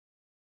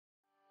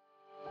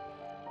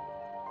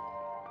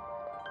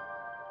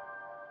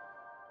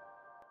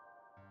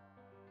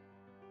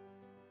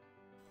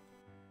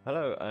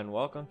Hello and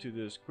welcome to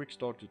this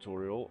Quickstart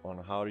tutorial on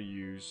how to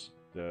use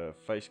the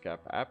Facecap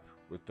app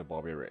with the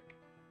Bobby rig.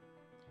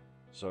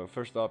 So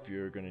first up,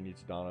 you're going to need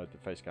to download the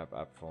Facecap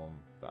app from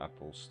the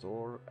Apple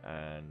Store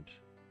and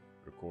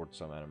record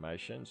some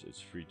animations. It's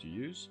free to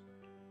use,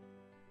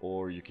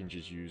 or you can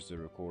just use the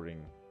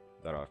recording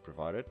that I've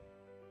provided.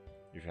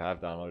 If you have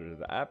downloaded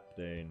the app,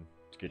 then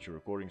to get your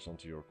recordings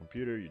onto your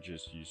computer, you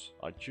just use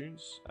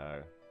iTunes,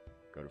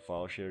 go to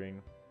file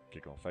sharing,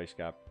 click on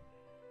Facecap,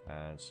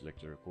 and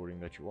select the recording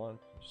that you want.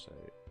 Say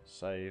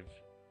save,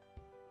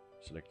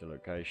 select the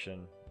location,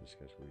 in this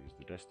case we'll use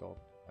the desktop,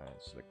 and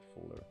select the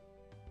folder,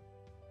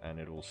 and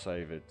it will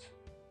save it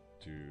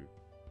to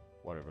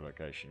whatever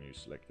location you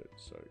selected.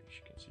 So as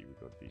you can see, we've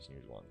got these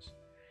new ones.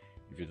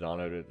 If you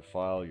downloaded the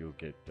file, you'll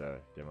get the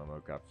demo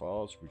mocap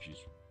files, which is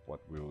what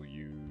we'll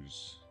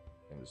use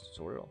in this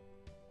tutorial.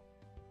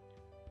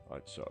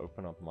 Alright, so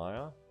open up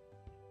Maya,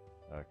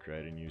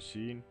 create a new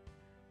scene,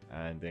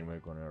 and then we're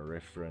going to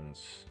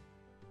reference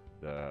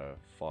the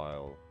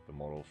file, the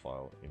model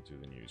file, into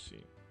the new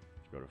scene.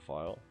 Go to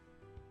File,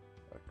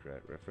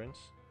 create reference,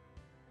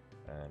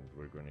 and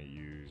we're going to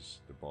use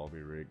the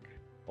Barbie rig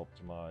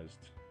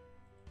optimized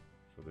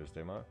for this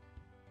demo.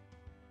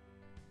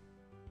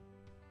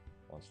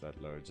 Once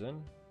that loads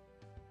in,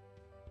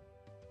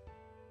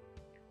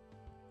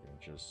 you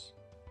can just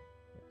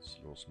make this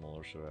a little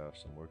smaller so I have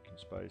some working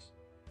space.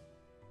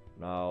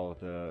 Now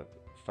the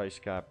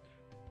Facecap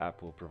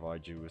app will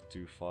provide you with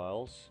two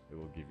files. It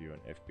will give you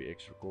an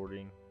FBX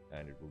recording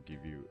and it will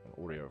give you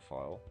an audio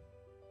file.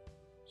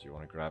 So you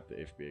want to grab the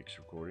FBX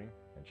recording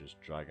and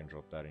just drag and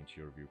drop that into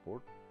your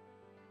viewport.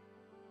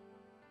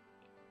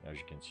 As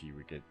you can see,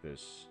 we get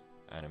this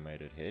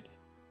animated head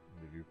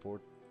in the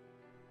viewport.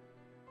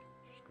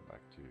 Just go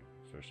back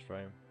to first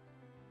frame,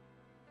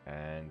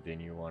 and then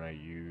you want to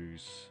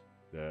use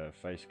the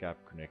Facecap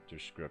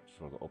connector script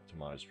for the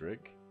optimized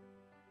rig.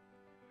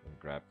 And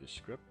grab this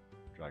script,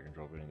 drag and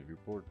drop it in the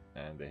viewport,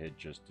 and the head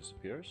just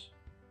disappears.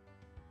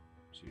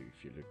 So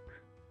if you look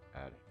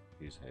at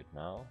his head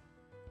now,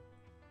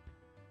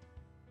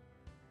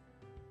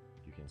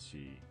 you can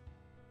see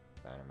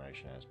the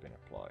animation has been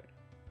applied.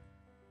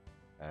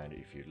 And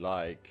if you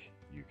like,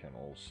 you can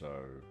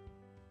also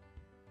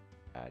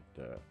add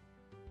the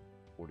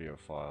audio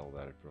file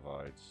that it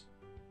provides.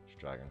 Just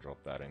drag and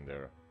drop that in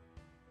there.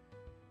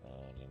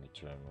 And let me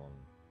turn on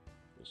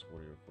this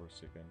audio for a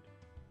second.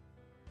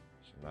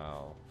 So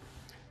now,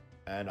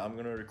 and I'm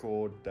going to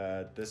record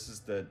that this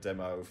is the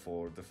demo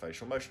for the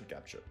facial motion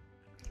capture.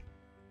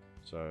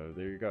 So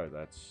there you go,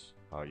 that's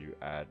how you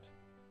add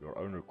your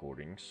own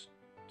recordings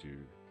to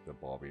the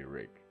Barbie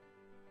rig.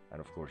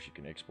 And of course you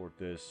can export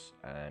this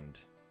and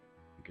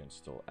you can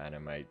still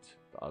animate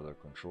the other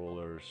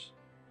controllers,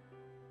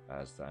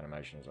 as the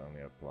animation is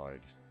only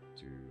applied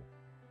to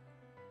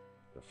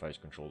the face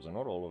controls and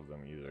not all of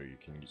them either. You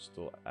can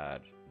still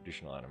add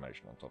additional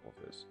animation on top of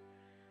this,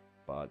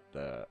 but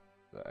the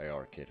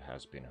AR kit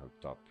has been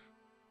hooked up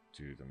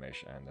to the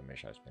mesh and the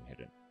mesh has been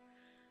hidden.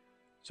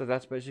 So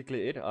that's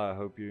basically it. I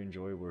hope you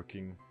enjoy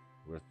working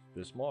with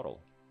this model.